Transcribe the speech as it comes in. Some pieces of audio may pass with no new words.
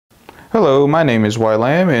Hello, my name is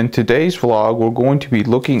YLAM, and in today's vlog we're going to be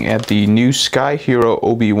looking at the new Hero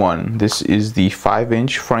OB1. This is the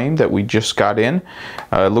 5-inch frame that we just got in.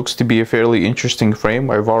 It looks to be a fairly interesting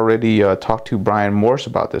frame. I've already talked to Brian Morse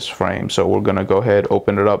about this frame, so we're going to go ahead,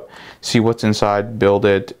 open it up, see what's inside, build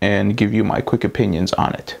it, and give you my quick opinions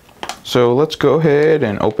on it. So let's go ahead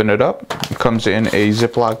and open it up. It comes in a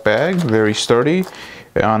Ziploc bag, very sturdy.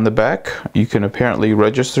 On the back you can apparently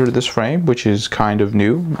register this frame, which is kind of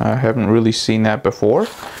new. I haven't really seen that before.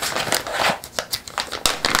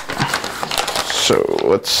 So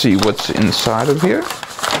let's see what's inside of here.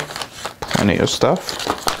 Plenty of stuff.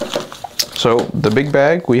 So the big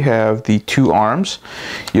bag, we have the two arms.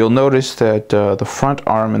 You'll notice that the front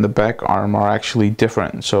arm and the back arm are actually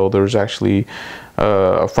different. So there's actually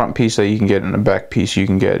a front piece that you can get and a back piece you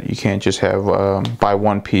can get. You can't just have buy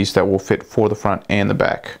one piece that will fit for the front and the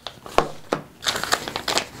back.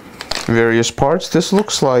 Various parts. This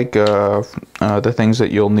looks like the things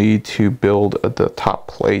that you'll need to build the top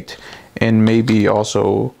plate and maybe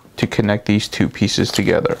also to connect these two pieces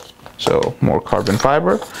together. So more carbon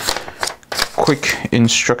fiber. Quick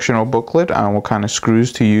instructional booklet on what kind of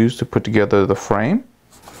screws to use to put together the frame.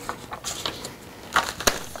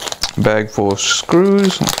 Bag full of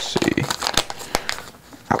screws. Let's see.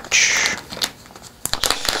 Ouch.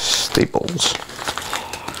 Staples.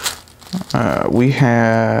 We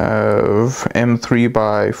have M3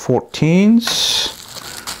 by 14s.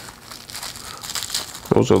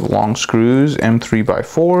 Those are the long screws. M3 by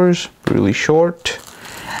 4s, really short.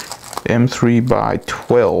 M3 by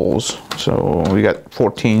 12s. So we got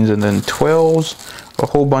 14s and then 12s. A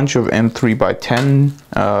whole bunch of M3 by 10.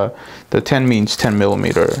 The 10 means 10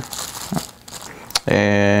 millimeter.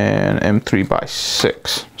 And M3 by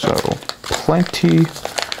 6. So plenty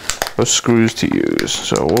of screws to use.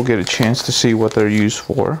 So we'll get a chance to see what they're used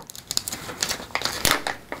for.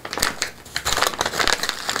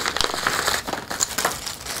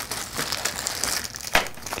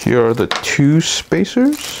 Here are the two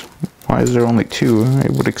spacers. Why is there only two? I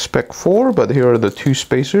would expect 4, but here are the two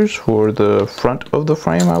spacers for the front of the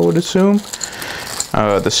frame, I would assume.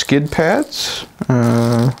 The skid pads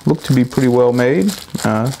look to be pretty well made.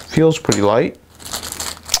 Feels pretty light.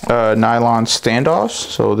 Nylon standoffs.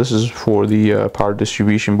 So this is for the power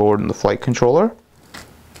distribution board and the flight controller.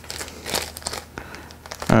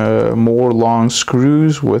 More long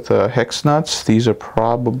screws with hex nuts. These are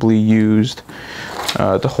probably used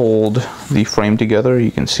to hold the frame together.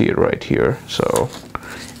 You can see it right here. So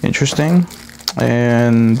interesting.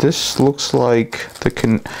 And this looks like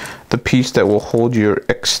the piece that will hold your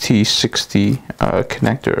XT60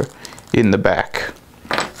 connector in the back.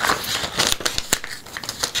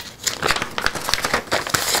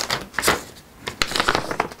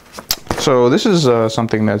 So this is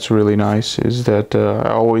something that's really nice, is that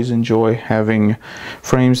I always enjoy having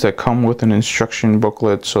frames that come with an instruction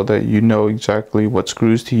booklet so that you know exactly what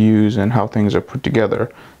screws to use and how things are put together.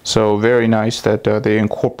 So very nice that they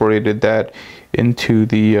incorporated that into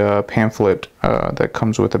the pamphlet that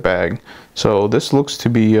comes with the bag. So this looks to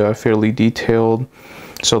be fairly detailed.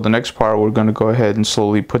 So the next part we're going to go ahead and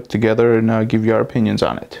slowly put together and give you our opinions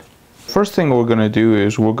on it. First thing we're going to do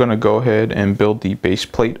is we're going to go ahead and build the base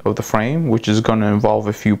plate of the frame, which is going to involve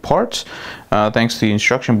a few parts. Thanks to the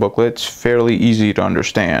instruction booklet, it's fairly easy to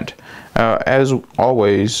understand. As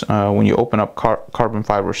always, when you open up carbon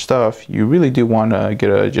fiber stuff, you really do want to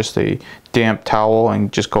get just a damp towel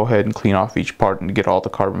and just go ahead and clean off each part and get all the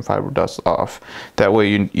carbon fiber dust off. That way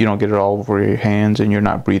you don't get it all over your hands and you're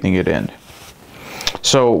not breathing it in.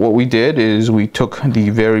 So what we did is we took the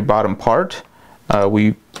very bottom part,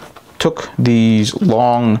 we took these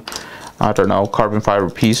long, I don't know, carbon fiber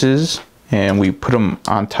pieces and we put them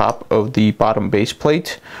on top of the bottom base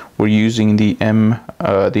plate. We're using the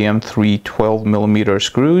M3 12 millimeter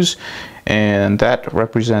screws, and that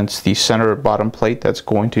represents the center bottom plate that's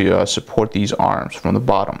going to support these arms from the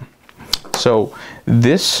bottom. So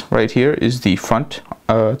this right here is the front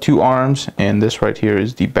two arms, and this right here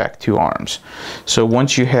is the back two arms. So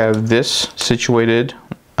once you have this situated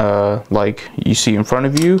like you see in front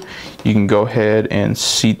of you, you can go ahead and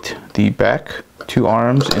seat the back two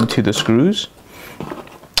arms into the screws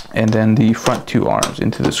and then the front two arms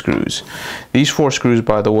into the screws. These 4 screws,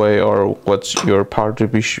 by the way, are what's your power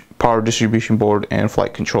distribution board and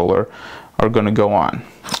flight controller are going to go on.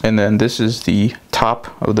 And then this is the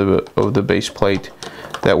top of the base plate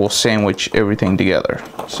that will sandwich everything together.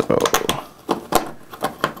 So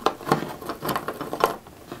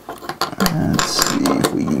let's see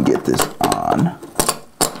if we can get this on.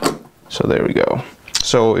 So there we go.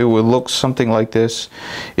 So it would look something like this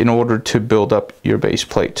in order to build up your base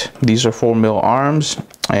plate. These are 4mm arms,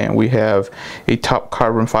 and we have a top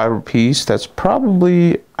carbon fiber piece that's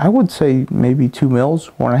probably, I would say, maybe 2 mils,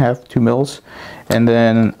 1.5, 2 mils. And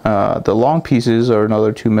then the long pieces are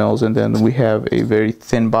another 2 mils, and then we have a very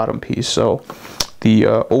thin bottom piece. So the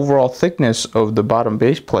overall thickness of the bottom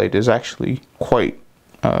base plate is actually quite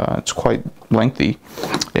lengthy,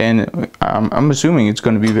 and I'm assuming it's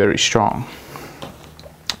going to be very strong.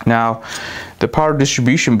 Now, the power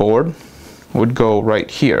distribution board would go right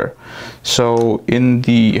here. So in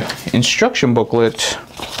the instruction booklet,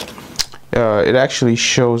 it actually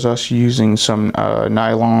shows us using some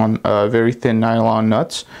nylon, very thin nylon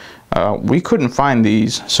nuts. We couldn't find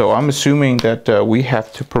these, so I'm assuming that we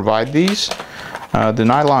have to provide these. The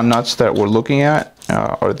nylon nuts that we're looking at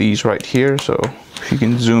are these right here, so if you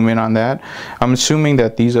can zoom in on that. I'm assuming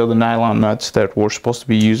that these are the nylon nuts that we're supposed to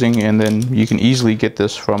be using, and then you can easily get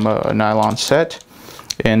this from a nylon set,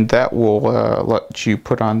 and that will let you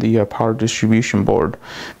put on the power distribution board.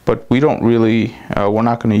 But we don't really, we're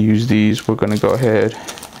not going to use these. We're going to go ahead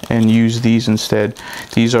and use these instead.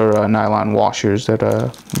 These are nylon washers that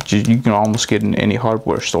you can almost get in any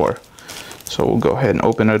hardware store. So we'll go ahead and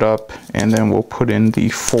open it up, and then we'll put in the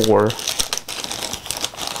 4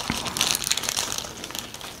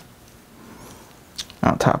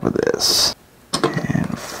 on top of this,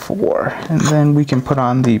 and 4, and then we can put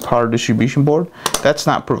on the power distribution board. That's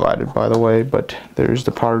not provided, by the way, but there's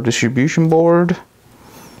the power distribution board,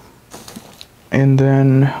 and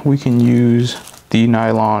then we can use the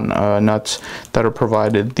nylon nuts that are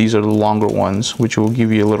provided. These are the longer ones, which will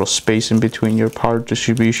give you a little space in between your power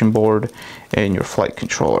distribution board and your flight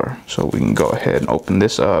controller. So we can go ahead and open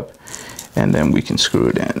this up, and then we can screw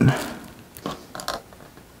it in.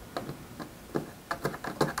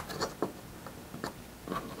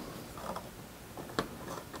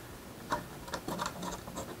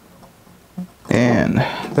 And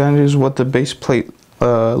that is what the base plate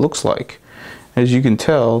looks like. As you can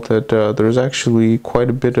tell, that there's actually quite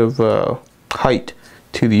a bit of height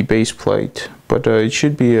to the base plate, but it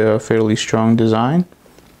should be a fairly strong design.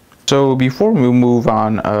 So before we move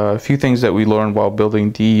on, a few things that we learned while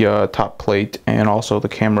building the top plate and also the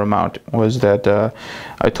camera mount was that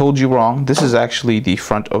I told you wrong. This is actually the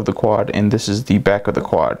front of the quad, and this is the back of the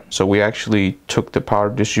quad. So we actually took the power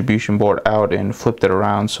distribution board out and flipped it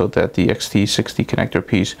around so that the XT60 connector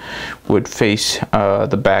piece would face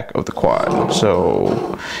the back of the quad.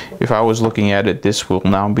 So if I was looking at it, this will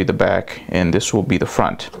now be the back and this will be the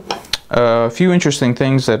front. A few interesting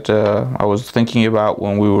things that I was thinking about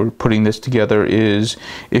when we were putting this together is,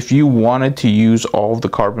 if you wanted to use all of the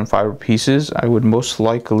carbon fiber pieces, I would most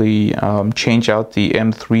likely change out the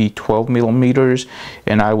M3 12 millimeters,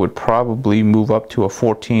 and I would probably move up to a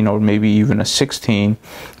 14 or maybe even a 16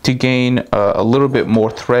 to gain a little bit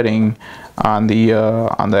more threading on the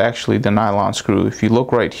actually the nylon screw. If you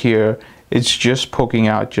look right here, it's just poking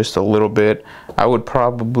out just a little bit. I would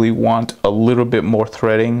probably want a little bit more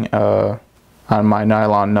threading on my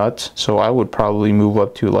nylon nuts, so I would probably move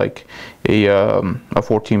up to like a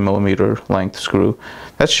 14 millimeter length screw.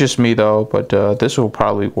 That's just me though, but this will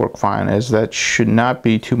probably work fine, as that should not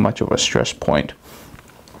be too much of a stress point.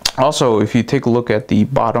 Also, if you take a look at the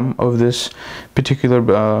bottom of this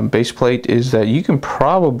particular base plate, is that you can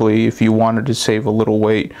probably, if you wanted to save a little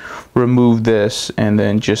weight, remove this and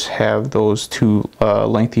then just have those two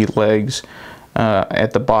lengthy legs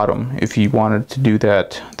at the bottom if you wanted to do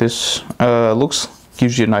that. This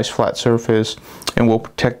gives you a nice flat surface and will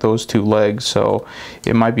protect those two legs, so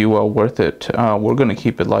it might be well worth it. We're going to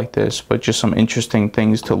keep it like this, but just some interesting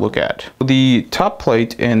things to look at. The top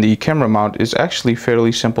plate and the camera mount is actually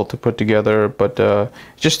fairly simple to put together, but it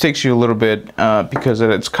just takes you a little bit because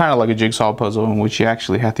it's kind of like a jigsaw puzzle in which you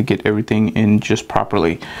actually have to get everything in just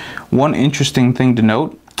properly. One interesting thing to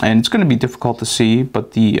note, and it's going to be difficult to see,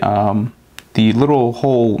 but the little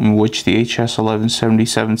hole in which the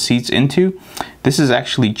HS1177 seats into, this is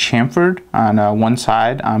actually chamfered on one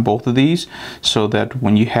side on both of these, so that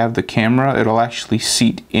when you have the camera, it'll actually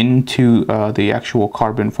seat into the actual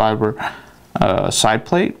carbon fiber side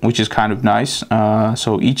plate, which is kind of nice.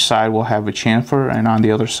 So each side will have a chamfer, and on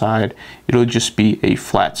the other side it'll just be a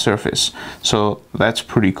flat surface. So that's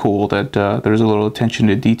pretty cool that there's a little attention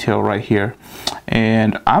to detail right here.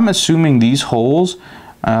 And I'm assuming these holes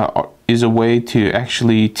is a way to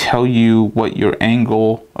actually tell you what your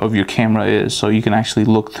angle of your camera is, so you can actually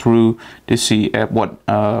look through to see at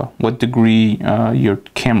what degree your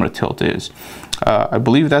camera tilt is. I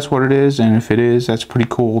believe that's what it is, and if it is, that's pretty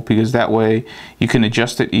cool, because that way you can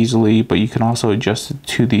adjust it easily, but you can also adjust it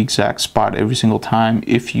to the exact spot every single time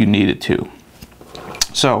if you needed to.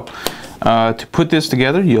 So to put this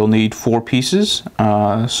together, you'll need 4 pieces.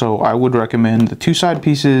 So I would recommend the 2 side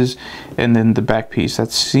pieces and then the back piece.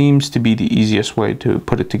 That seems to be the easiest way to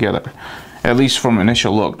put it together, at least from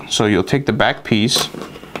initial look. So you'll take the back piece,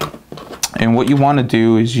 and what you want to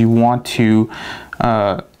do is you want to,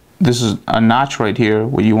 this is a notch right here.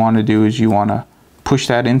 What you want to do is you want to push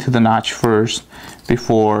that into the notch first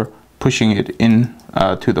before pushing it in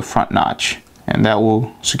to the front notch, and that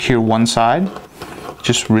will secure one side.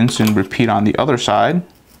 Just rinse and repeat on the other side.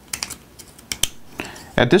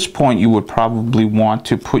 At this point, you would probably want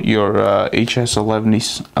to put your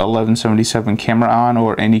HS1177 camera on,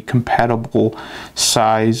 or any compatible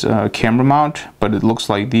size camera mount, but it looks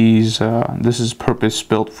like this is purpose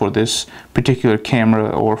built for this particular camera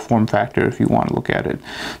or form factor, if you want to look at it.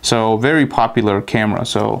 So very popular camera,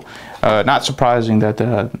 so not surprising that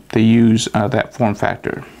they use that form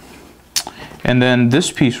factor. And then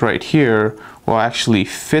this piece right here will actually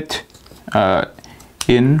fit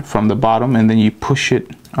in from the bottom, and then you push it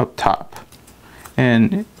up top.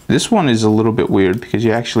 And this one is a little bit weird because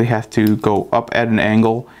you actually have to go up at an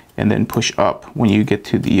angle and then push up when you get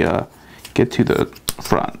to the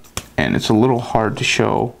front, and it's a little hard to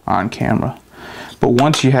show on camera. But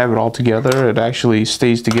once you have it all together, it actually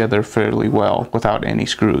stays together fairly well without any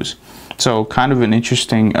screws. So kind of an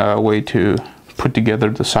interesting way to put together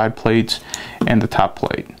the side plates and the top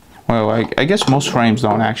plate. Well, I guess most frames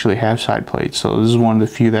don't actually have side plates, so this is one of the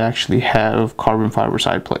few that actually have carbon fiber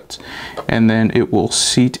side plates. And then it will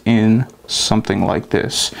seat in something like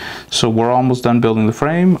this. So we're almost done building the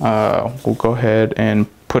frame. We'll go ahead and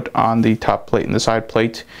put on the top plate and the side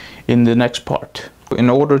plate in the next part. In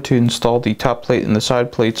order to install the top plate and the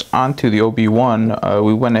side plates onto the OB1,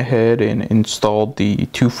 we went ahead and installed the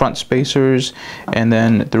 2 front spacers, and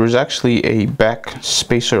then there was actually a back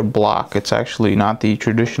spacer block. It's actually not the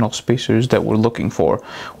traditional spacers that we're looking for,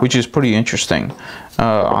 which is pretty interesting.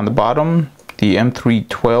 On the bottom, the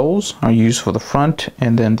M312s are used for the front,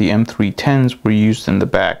 and then the M310s were used in the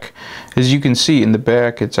back. As you can see in the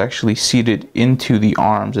back, it's actually seated into the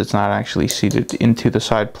arms. It's not actually seated into the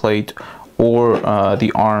side plate or the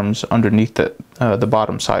arms underneath the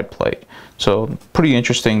bottom side plate. So pretty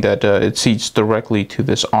interesting that it seats directly to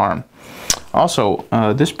this arm. Also,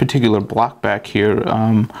 this particular block back here,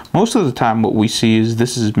 most of the time what we see is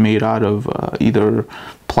this is made out of either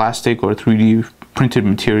plastic or 3D printed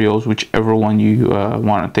materials, whichever one you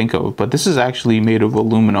want to think of, but this is actually made of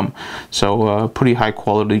aluminum, so a pretty high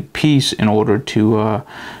quality piece in order to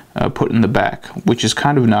put in the back, which is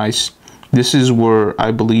kind of nice. This is where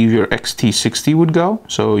I believe your XT60 would go,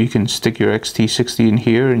 so you can stick your XT60 in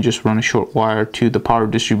here and just run a short wire to the power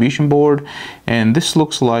distribution board, and this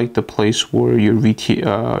looks like the place where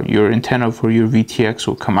your antenna for your VTX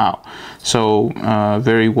will come out. So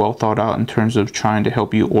very well thought out in terms of trying to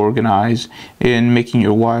help you organize and making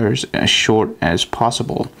your wires as short as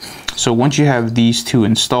possible. So once you have these 2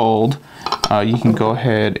 installed, you can go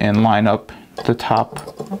ahead and line up the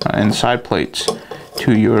top and side plates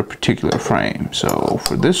to your particular frame. So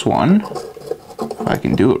for this one, if I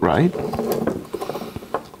can do it right,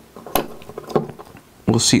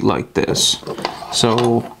 we'll seat like this.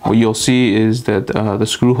 So what you'll see is that the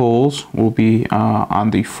screw holes will be on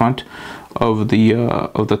the front of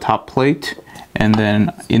the top plate, and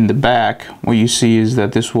then in the back what you see is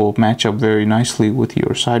that this will match up very nicely with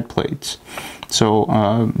your side plates. So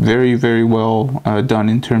very, very well done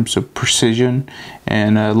in terms of precision,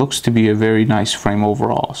 and looks to be a very nice frame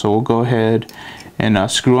overall. So we'll go ahead and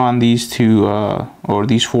screw on these 2 or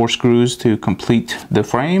these 4 screws to complete the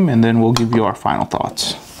frame, and then we'll give you our final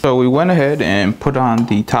thoughts. So we went ahead and put on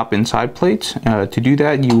the top and side plates. To do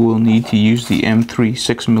that, you will need to use the M3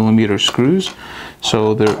 6mm screws.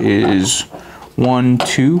 So there is 1,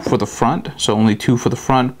 2 for the front, so only 2 for the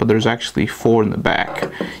front, but there's actually 4 in the back.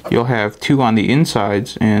 You'll have 2 on the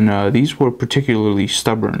insides, and these were particularly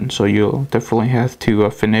stubborn, so you'll definitely have to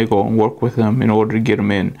finagle and work with them in order to get them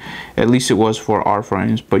in. At least it was for our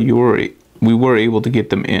frames, but we were able to get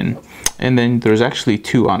them in. And then there's actually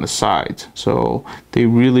 2 on the sides, so they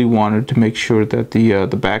really wanted to make sure that the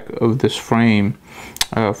back of this frame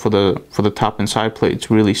for the top and side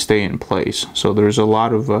plates really stay in place. So there's a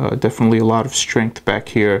lot of definitely a lot of strength back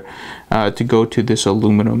here to go to this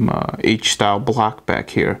aluminum H-style block back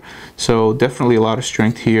here. So definitely a lot of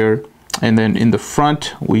strength here. And then in the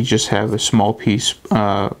front we just have a small piece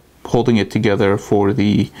holding it together for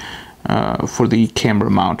the camera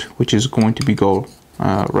mount, which is going to be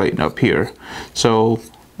right up here. So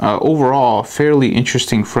overall, fairly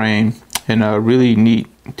interesting frame, and really neat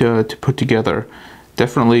to put together.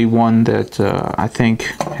 Definitely one that I think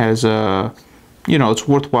has you know, it's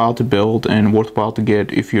worthwhile to build and worthwhile to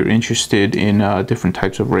get if you're interested in different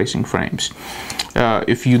types of racing frames.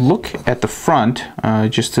 If you look at the front,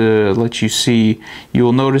 just to let you see, you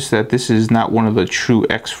will notice that this is not one of the true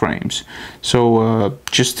X frames. So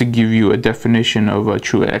just to give you a definition of a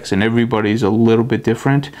true X, and everybody's a little bit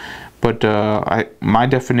different, but my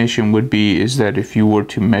definition would be is that if you were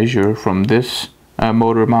to measure from this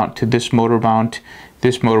motor mount to this motor mount,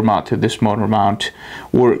 this motor mount to this motor mount,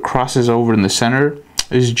 where it crosses over in the center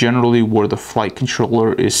is generally where the flight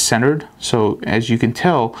controller is centered. So as you can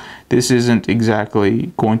tell, this isn't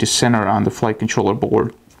exactly going to center on the flight controller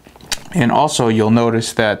board. And also you'll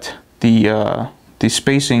notice that the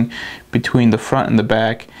spacing between the front and the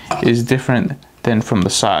back is different than from the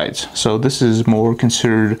sides. So this is more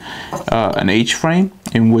considered an H frame,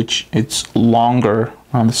 in which it's longer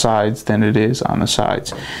on the sides than it is on the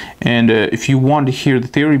sides. And if you want to hear the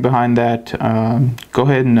theory behind that, go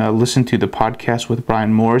ahead and listen to the podcast with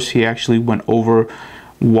Brian Morris. He actually went over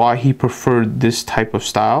why he preferred this type of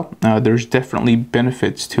style. There's definitely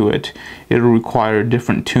benefits to it. It'll require a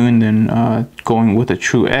different tune than going with a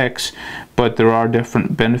true X, but there are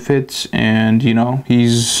different benefits, and you know,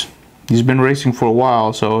 he's been racing for a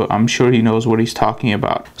while, so I'm sure he knows what he's talking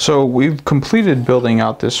about. So we've completed building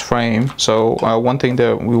out this frame. So one thing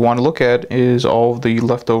that we want to look at is all of the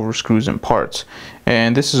leftover screws and parts.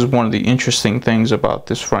 And this is one of the interesting things about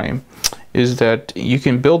this frame, is that you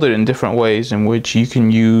can build it in different ways, in which you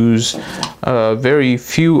can use very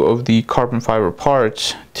few of the carbon fiber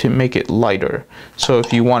parts to make it lighter. So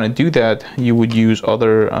if you want to do that, you would use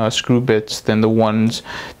other screw bits than the ones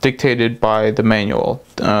dictated by the manual.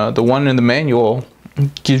 The one in the manual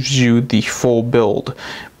gives you the full build,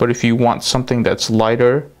 but if you want something that's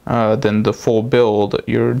lighter than the full build,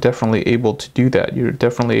 you're definitely able to do that. You're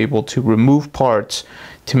definitely able to remove parts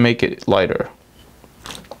to make it lighter.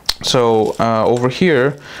 So over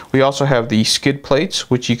here we also have the skid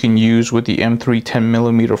plates, which you can use with the M3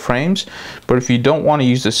 10mm frames. But if you don't want to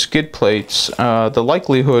use the skid plates, the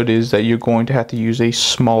likelihood is that you're going to have to use a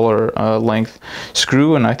smaller length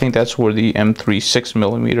screw, and I think that's where the M3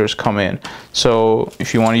 6mm come in. So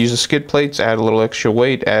if you want to use the skid plates, add a little extra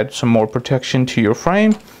weight, add some more protection to your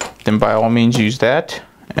frame, then by all means use that.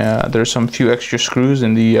 There's some few extra screws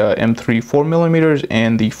in the M3 4mm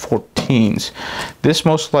and the 14s. This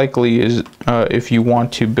most likely is if you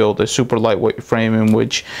want to build a super lightweight frame in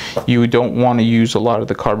which you don't want to use a lot of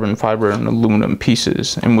the carbon fiber and aluminum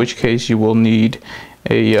pieces, in which case you will need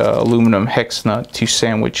a aluminum hex nut to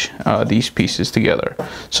sandwich these pieces together.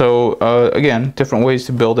 So again, different ways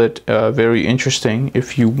to build it. Very interesting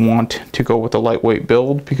if you want to go with a lightweight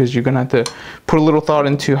build, because you're gonna have to put a little thought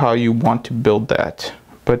into how you want to build that.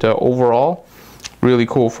 But overall, really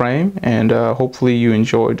cool frame, and hopefully you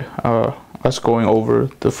enjoyed us going over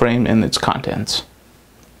the frame and its contents.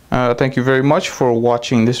 Thank you very much for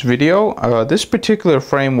watching this video. This particular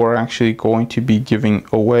frame we're actually going to be giving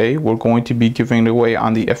away. We're going to be giving it away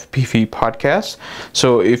on the FPV podcast.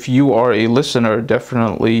 So if you are a listener,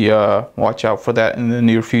 definitely watch out for that in the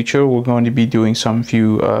near future. We're going to be doing some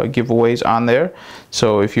few giveaways on there.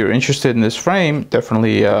 So if you're interested in this frame,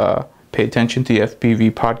 definitely pay attention to the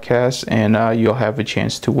FPV podcast, and you'll have a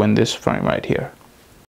chance to win this frame right here.